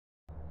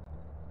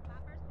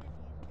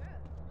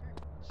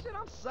Shit,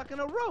 I'm sucking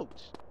a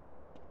roach.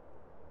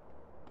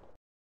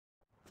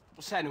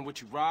 What's happening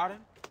with you, Ryder?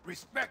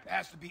 Respect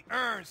has to be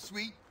earned,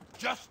 sweet,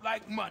 just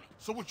like money.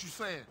 So what you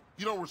saying?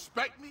 You don't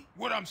respect me?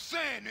 What I'm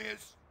saying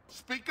is,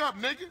 Speak up,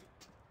 nigga.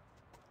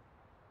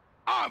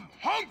 I'm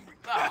hungry.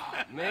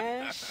 Ah,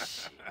 man,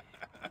 shit.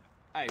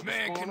 Hey,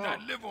 Man what's going cannot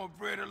on? live on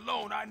bread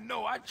alone. I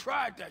know. I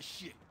tried that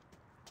shit.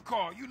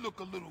 Carl, you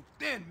look a little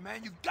thin,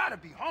 man. You gotta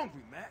be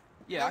hungry, man.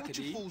 Yeah, Man, I what could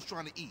you eat. fools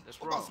trying to eat? That's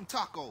What about wrong.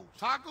 some tacos?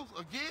 Tacos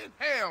again?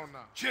 Hell no.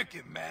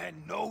 Chicken,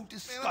 man. No Man,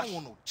 discussion. I don't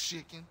want no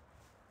chicken.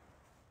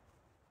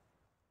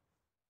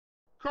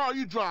 Carl,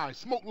 you dry.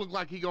 Smoke look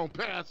like he gonna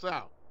pass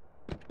out.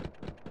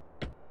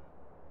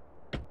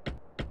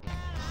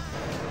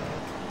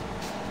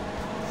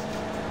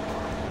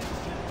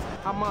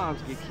 How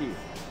moms get killed?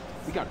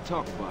 We gotta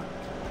talk about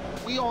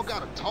it. We all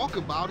gotta talk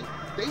about it.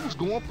 They was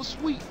going for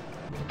sweet.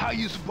 How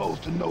you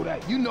supposed to know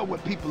that? You know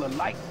what people are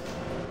like.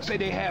 Say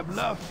they have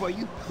love for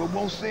you, but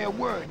won't say a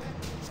word.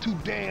 Too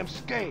damn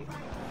scared.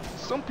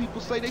 Some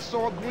people say they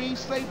saw a green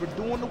Saber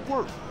doing the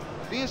work,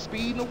 then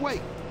speeding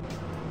away.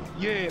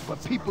 Yeah,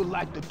 but people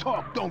like to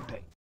talk, don't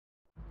they?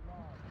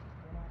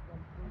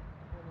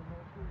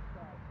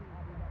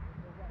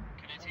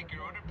 Can I take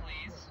your order,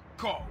 please?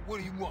 Carl, what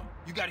do you want?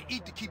 You gotta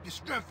eat to keep your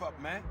strength up,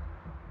 man.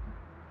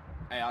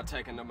 Hey, I'll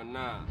take a number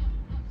 9.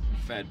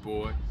 Fat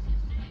boy.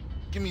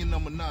 Give me a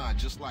number 9,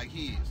 just like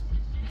his.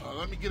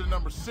 Let me get a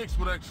number 6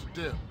 with extra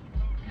dip.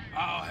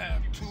 I'll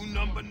have 2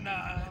 number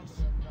 9s,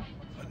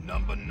 a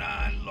number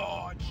 9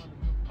 large,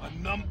 a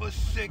number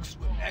 6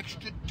 with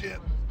extra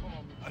dip,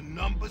 a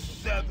number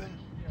 7,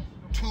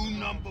 2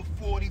 number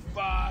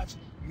 45s,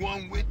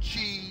 1 with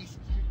cheese,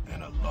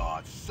 and a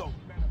large soda.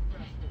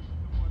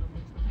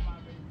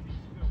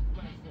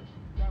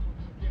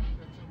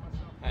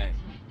 Hey,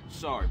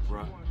 sorry,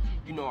 bruh.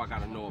 You know I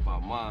gotta know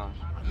about mom.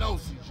 I know,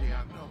 CJ,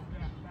 I know.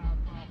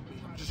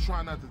 I'm just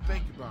trying not to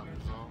think about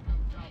it, is all.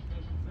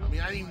 I mean,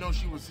 I didn't even know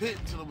she was hit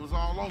until it was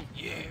all over.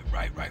 Yeah,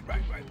 right.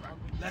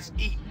 Let's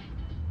eat.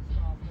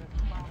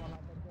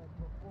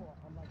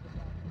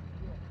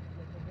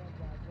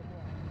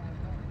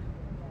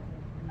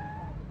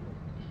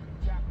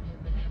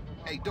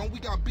 Hey, don't we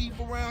got beef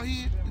around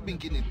here? We been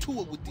getting into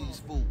it with these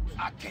fools.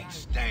 I can't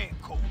stand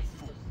cold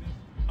food.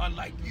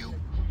 Unlike you,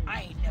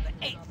 I ain't never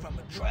ate from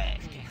a trash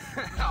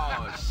can.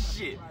 Oh,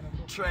 shit.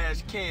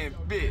 Trash can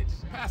bitch.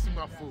 Pass me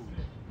my food.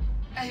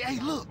 Hey,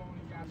 look.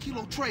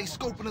 Kilo Trey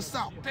scoping us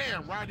out.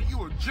 Damn, Ryder,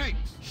 you a jinx.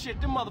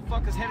 Shit, them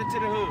motherfuckers headed to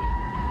the hood.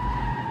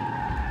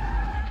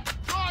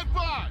 Drive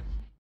by.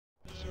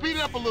 Speed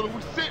it up a little,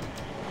 we sitting.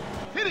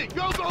 Hit it,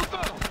 go.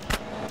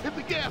 Hit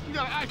the gas, we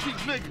gotta ice these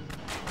niggas.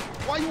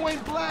 Why you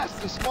ain't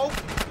blasting, Smoke?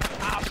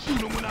 I'll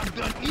shoot him when I'm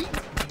done eating.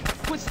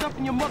 Quit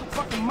stuffing your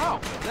motherfucking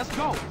mouth. Let's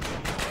go.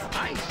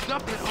 I ain't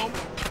stuffing, homie.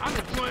 I'm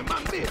enjoying my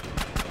meal.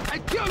 Hey,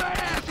 kill that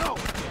asshole!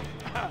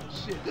 Oh,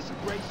 shit, this is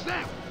a great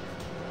sandwich.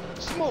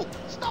 Smoke,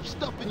 stop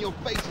stuffing your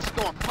face and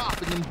start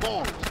popping them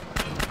balls.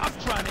 I'm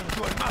trying to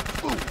enjoy my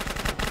food.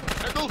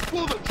 And those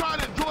fools are trying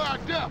to enjoy our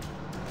death.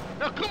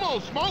 Now, come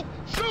on, Smoke,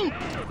 shoot!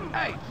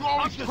 Hey, You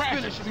always I'm just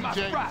crashing, finishing my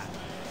CJ. fries.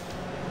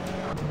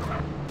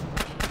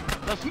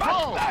 Let's My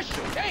go!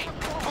 special, hey!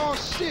 Oh,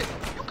 shit.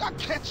 You got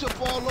ketchup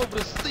all over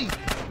the seat.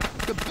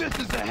 The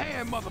business at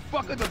hand,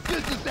 motherfucker, the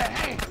business at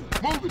hand.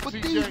 Move it, But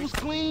CJ. these was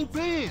clean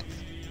pants.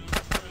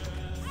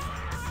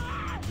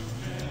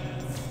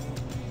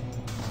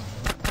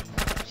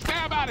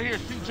 Stab out of here,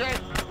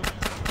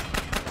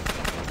 CJ.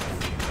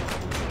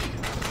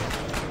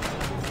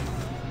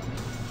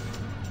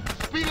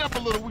 Speed it up a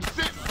little, we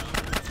sitting.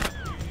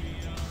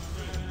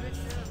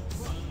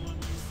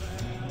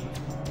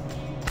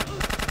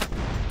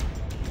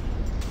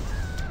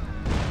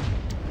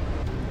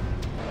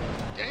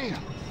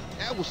 Damn,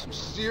 that was some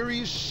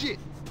serious shit.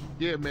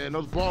 Yeah, man,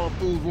 those baller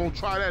fools won't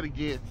try that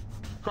again.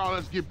 Carl,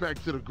 let's get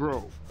back to the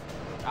Grove.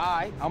 All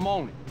right, I'm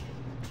on it.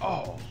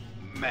 Oh,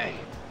 man.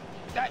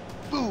 That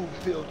food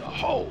filled a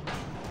hole.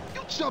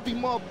 You chubby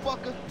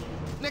motherfucker.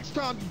 Next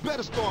time you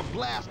better start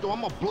blast or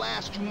I'm gonna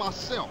blast you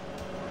myself.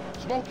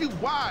 Smoke, you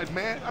wide,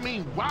 man. I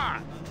mean,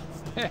 wide.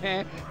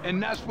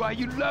 And that's why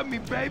you love me,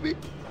 baby.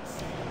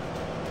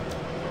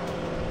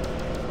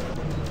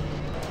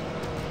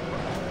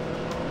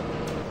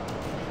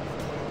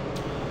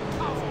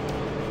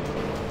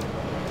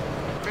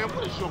 Man,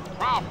 what is your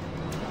problem?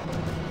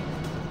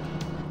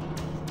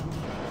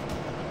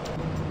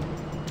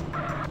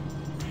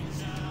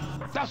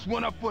 That's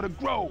one up for the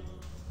Grove.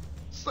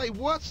 Say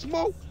what,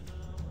 Smoke?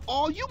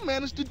 All you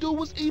managed to do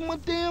was eat my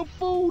damn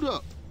food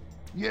up.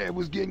 Yeah, it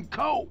was getting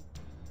cold.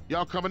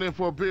 Y'all coming in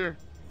for a beer?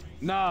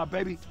 Nah,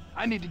 baby,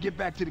 I need to get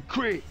back to the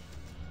crib.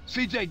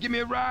 CJ, give me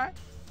a ride?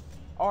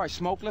 All right,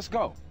 Smoke, let's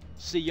go.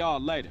 See y'all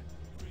later.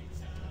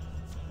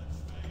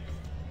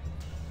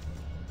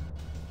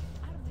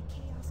 Out of the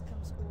chaos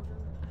comes order,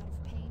 out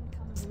of pain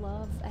comes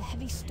love. A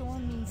heavy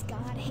storm means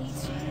God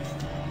hates you.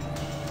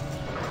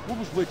 What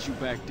was with you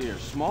back there,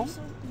 Smoke?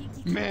 So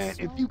you Man,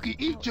 if you can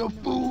eat your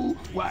food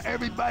while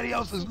everybody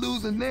else is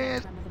losing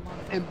theirs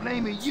and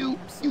blaming you,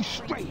 you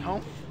straight,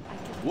 home.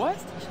 What?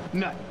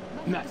 Nothing.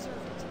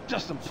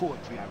 Just some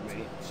poetry I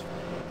read.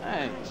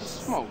 Hey,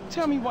 Smoke,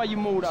 tell me why you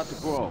moved out the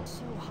Grove.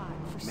 So hot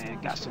for Man,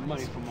 Scotch got some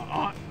money guys. from my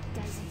aunt.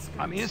 Guys in skirts.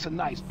 I mean, it's a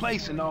nice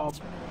place and all,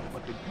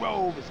 but the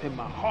Grove is in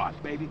my heart,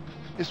 baby.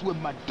 It's where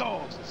my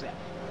dogs is at.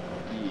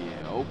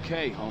 Yeah,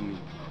 okay, homie.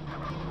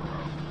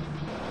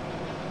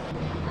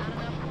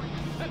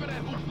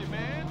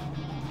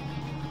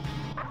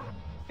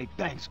 Hey,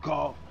 thanks,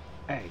 Carl.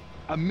 Hey,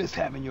 I miss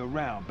having you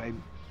around,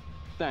 baby.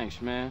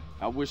 Thanks, man.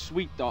 I wish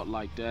Sweet thought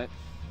like that.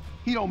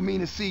 He don't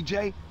mean it,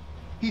 CJ.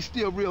 He's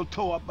still real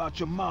tore up about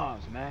your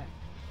moms, man.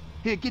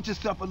 Here, get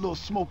yourself a little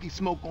smoky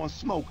smoke on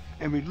smoke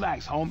and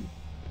relax, homie.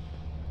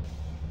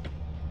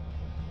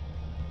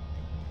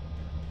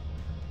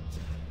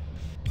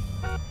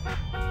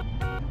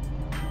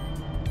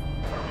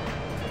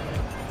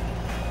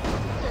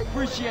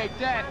 Appreciate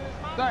that.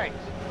 Thanks.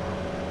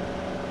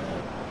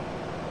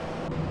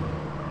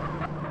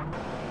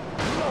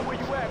 You know where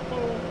you at,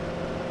 fool?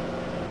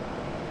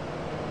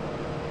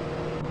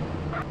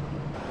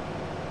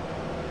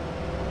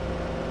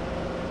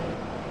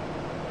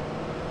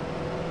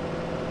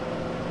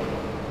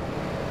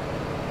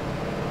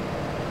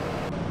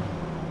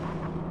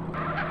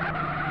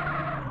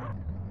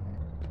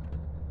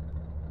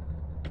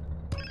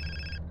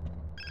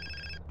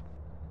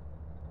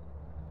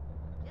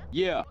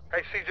 Yeah.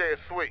 Hey, CJ,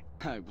 it's Sweet.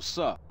 Hey, what's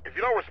up? If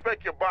you don't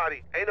respect your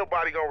body, ain't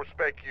nobody gonna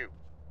respect you.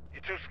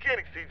 You're too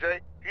skinny, CJ.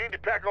 You need to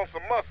pack on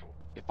some muscle.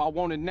 If I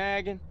wanted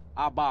nagging,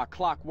 I'd buy a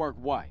clockwork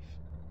wife.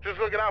 Just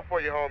looking out for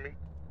you, homie.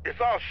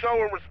 It's all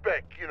show and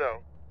respect, you know.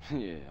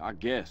 Yeah, I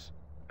guess.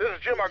 There's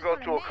a gym I go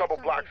to a couple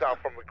blocks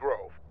out from the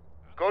Grove.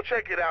 Go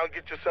check it out and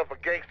get yourself a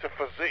gangster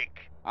physique.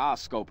 I'll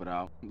scope it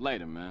out.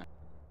 Later, man.